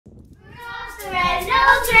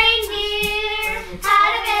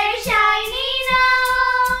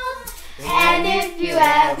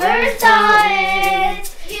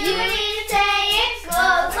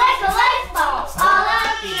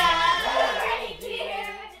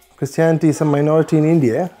Christianity is a minority in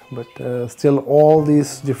India, but still all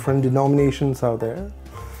these different denominations are there.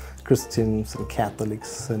 Christians and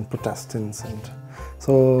Catholics and Protestants, and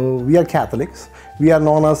so we are Catholics. We are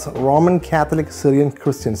known as Roman Catholic Syrian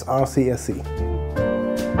Christians, RCSC.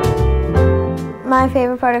 My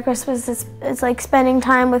favorite part of Christmas is like spending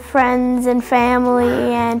time with friends and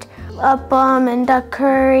family and appam and duck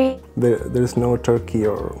curry. There is no turkey,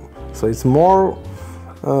 so it's more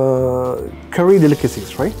curry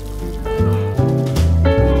delicacies, right?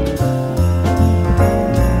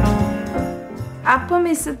 Appam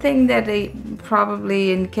is a thing that they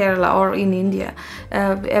probably in Kerala or in India,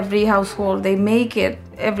 every household they make it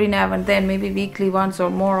every now and then, maybe weekly once or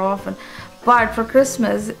more often. But for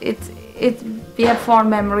Christmas, we have fond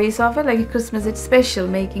memories of it. Like at Christmas, it's special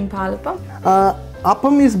making palapam.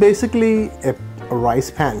 Appam is basically a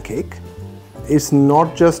rice pancake. It's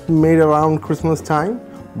not just made around Christmas time,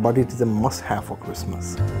 but it is a must-have for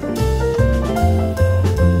Christmas.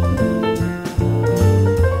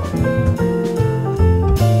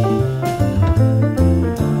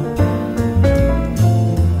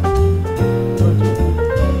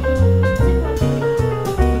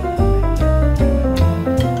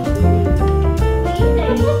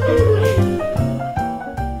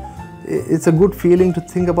 It's a good feeling to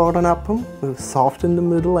think about an appam, soft in the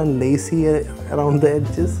middle and lacy around the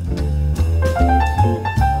edges.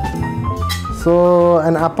 So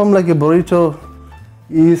an appam, like a burrito,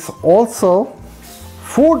 is also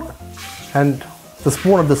food and the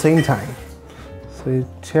spoon at the same time. So you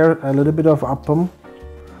tear a little bit of appam,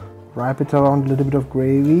 wrap it around a little bit of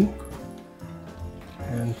gravy,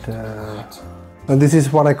 and this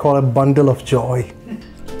is what I call a bundle of joy.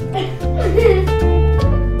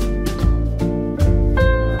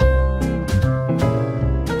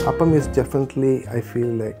 Appam is definitely, I feel,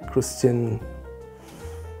 like Christian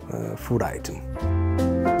food item.